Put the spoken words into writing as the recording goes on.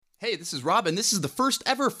Hey, this is Rob, and this is the first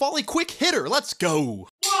ever Folly Quick Hitter. Let's go! 1,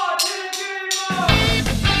 2, 3,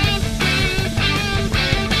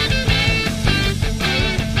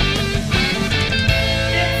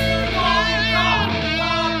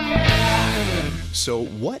 4! So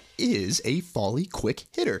what is a Folly Quick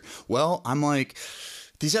Hitter? Well, I'm like,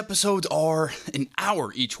 these episodes are an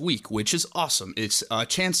hour each week, which is awesome. It's a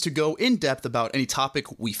chance to go in depth about any topic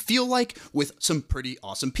we feel like with some pretty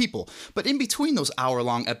awesome people. But in between those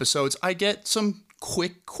hour-long episodes, I get some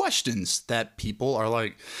quick questions that people are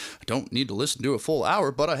like, I don't need to listen to a full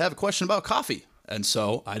hour, but I have a question about coffee. And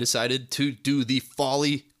so I decided to do the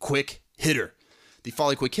Folly Quick Hitter. The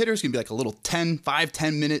Folly Quick Hitter is going to be like a little 10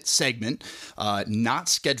 minute segment, not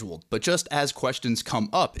scheduled, but just as questions come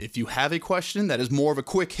up. If you have a question that is more of a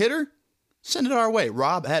quick hitter, send it our way.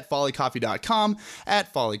 Rob@follycoffee.com,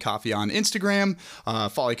 @follycoffee on Instagram,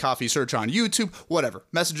 Folly Coffee search on YouTube, whatever.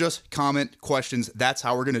 Message us, comment, questions. That's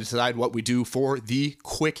how we're going to decide what we do for the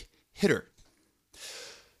quick hitter.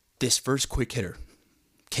 This first quick hitter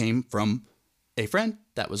came from a friend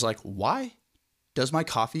that was like, why does my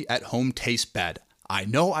coffee at home taste bad? I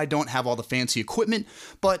know I don't have all the fancy equipment,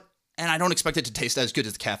 and I don't expect it to taste as good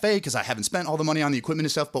as the cafe because I haven't spent all the money on the equipment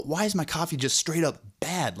and stuff, but why is my coffee just straight up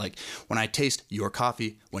bad? Like, when I taste your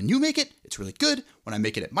coffee, when you make it, it's really good. When I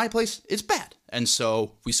make it at my place, it's bad. And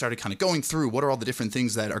so we started kind of going through what are all the different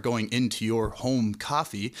things that are going into your home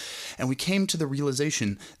coffee, and we came to the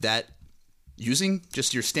realization that using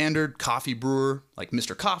just your standard coffee brewer, like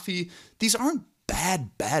Mr. Coffee, these aren't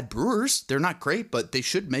bad brewers. They're not great, but they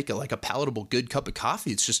should make a palatable, good cup of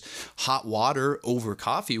coffee. It's just hot water over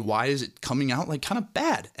coffee. Why is it coming out like kind of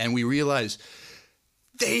bad? And we realized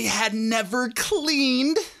they had never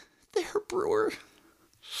cleaned their brewer.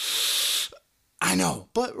 I know,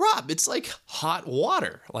 but Rob, it's like hot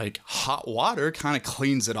water. Like hot water kind of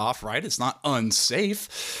cleans it off, right? It's not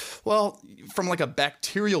unsafe. Well, from like a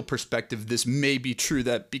bacterial perspective, this may be true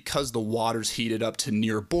that because the water's heated up to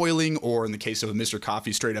near boiling, or in the case of a Mr.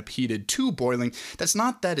 Coffee, straight up heated to boiling, that's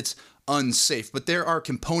not that it's unsafe, but there are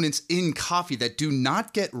components in coffee that do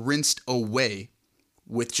not get rinsed away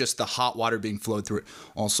with just the hot water being flowed through it.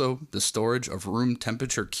 Also, the storage of room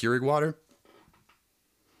temperature Keurig water.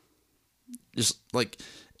 Just like,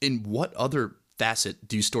 in what other facet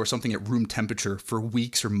do you store something at room temperature for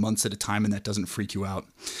weeks or months at a time and that doesn't freak you out?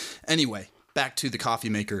 Anyway, back to the coffee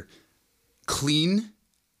maker. Clean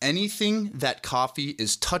anything that coffee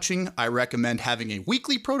is touching. I recommend having a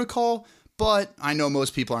weekly protocol, but I know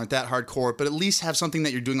most people aren't that hardcore, but at least have something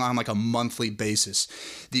that you're doing on like a monthly basis.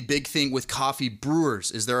 The big thing with coffee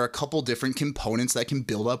brewers is there are a couple different components that can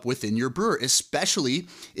build up within your brewer, especially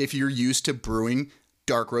if you're used to brewing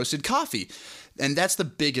dark roasted coffee. And that's the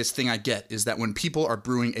biggest thing I get, is that when people are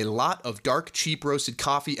brewing a lot of dark, cheap roasted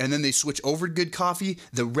coffee and then they switch over to good coffee,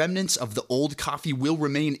 the remnants of the old coffee will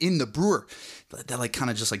remain in the brewer. That like kind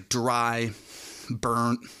of just like dry,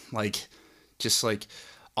 burnt, like just like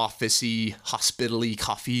office-y, hospital-y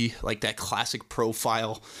coffee, like that classic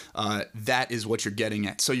profile. That is what you're getting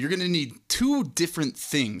at. So you're going to need two different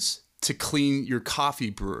things to clean your coffee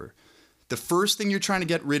brewer. The first thing you're trying to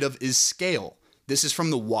get rid of is scale. This is from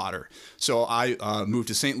the water. So I moved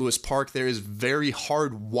to St. Louis Park. There is very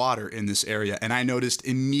hard water in this area, and I noticed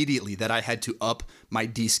immediately that I had to up my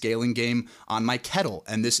descaling game on my kettle.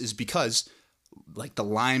 And this is because, like, the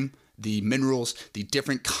lime, the minerals, the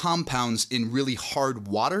different compounds in really hard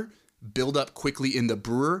water build up quickly in the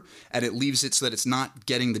brewer, and it leaves it so that it's not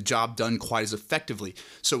getting the job done quite as effectively.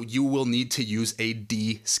 So you will need to use a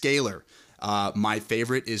descaler. My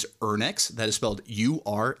favorite is Urnex. That is spelled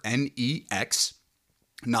URNEX.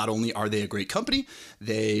 Not only are they a great company,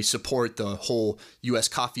 they support the whole U.S.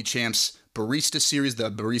 Coffee Champs Barista Series,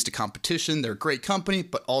 the barista competition. They're a great company,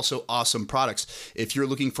 but also awesome products. If you're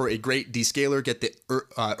looking for a great descaler, get the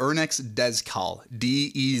Urnex Dezcal,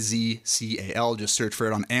 Dezcal. Just search for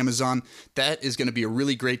it on Amazon. That is going to be a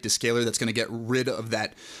really great descaler that's going to get rid of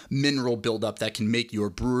that mineral buildup that can make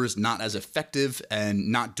your brewers not as effective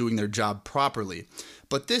and not doing their job properly.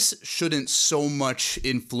 But this shouldn't so much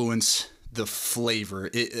influence the flavor.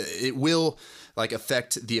 It will like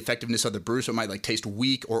affect the effectiveness of the brew, so it might like taste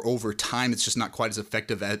weak, or over time it's just not quite as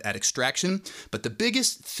effective at extraction. But the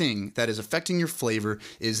biggest thing that is affecting your flavor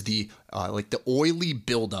is the oily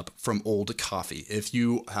buildup from old coffee. If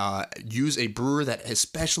you use a brewer that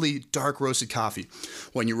especially dark roasted coffee,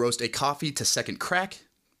 when you roast a coffee to second crack,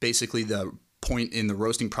 basically the point in the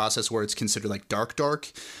roasting process where it's considered like dark,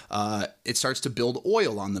 it starts to build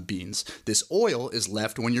oil on the beans. This oil is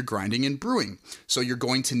left when you're grinding and brewing. So you're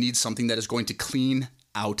going to need something that is going to clean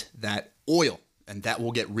out that oil. and that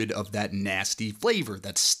will get rid of that nasty flavor,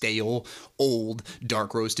 that stale, old,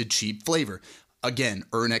 dark roasted, cheap flavor. Again,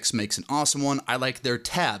 Urnex makes an awesome one. I like their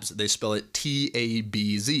tabs. They spell it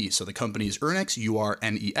T-A-B-Z. So the company is Urnex,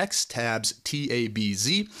 U-R-N-E-X, tabs,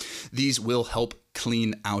 T-A-B-Z. These will help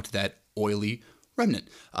clean out that oily remnant.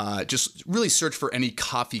 Just really search for any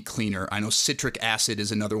coffee cleaner. I know citric acid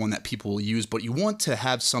is another one that people will use, but you want to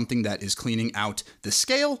have something that is cleaning out the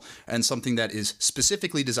scale and something that is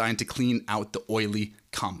specifically designed to clean out the oily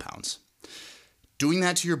compounds. Doing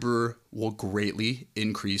that to your brewer will greatly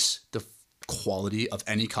increase the quality of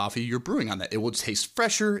any coffee you're brewing on that. It will taste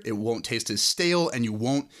fresher, it won't taste as stale, and you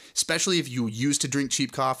won't, especially if you used to drink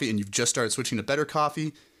cheap coffee and you've just started switching to better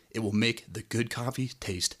coffee, it will make the good coffee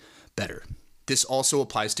taste better. This also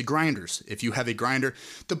applies to grinders. If you have a grinder,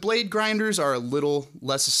 the blade grinders are a little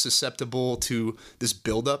less susceptible to this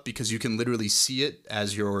buildup because you can literally see it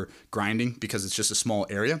as you're grinding because it's just a small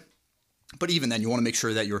area. But even then, you want to make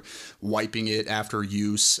sure that you're wiping it after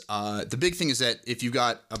use. The big thing is that if you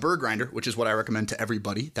got a burr grinder, which is what I recommend to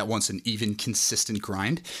everybody that wants an even, consistent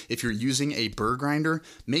grind, if you're using a burr grinder,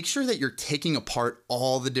 make sure that you're taking apart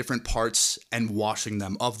all the different parts and washing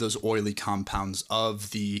them of those oily compounds,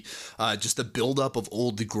 of the just the buildup of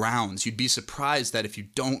old grounds. You'd be surprised that if you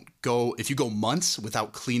go months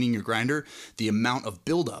without cleaning your grinder, the amount of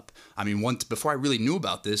buildup. I mean, before I really knew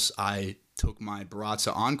about this, I took my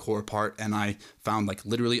Baratza Encore apart and I found like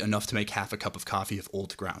literally enough to make half a cup of coffee of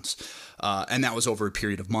old grounds. And that was over a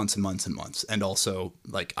period of months and months and months. And also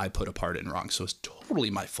like I put apart it wrong. So it's totally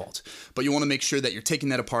my fault. But you want to make sure that you're taking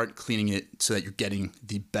that apart, cleaning it so that you're getting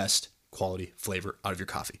the best quality flavor out of your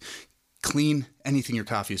coffee. Clean anything your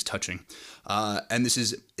coffee is touching. And this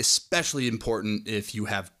is especially important if you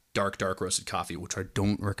have dark roasted coffee, which I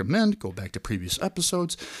don't recommend. Go back to previous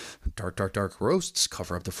episodes. Dark roasts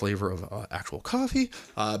cover up the flavor of actual coffee.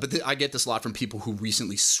 But I get this a lot from people who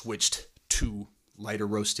recently switched to lighter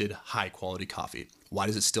roasted, high quality coffee. Why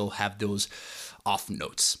does it still have those off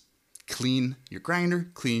notes? Clean your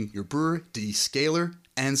grinder, clean your brewer, descaler,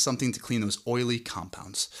 and something to clean those oily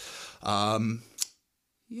compounds.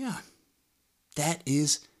 Yeah, that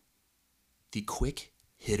is the quick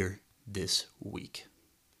hitter this week.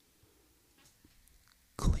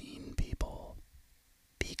 Clean, people.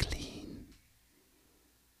 Be clean.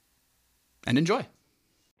 And enjoy.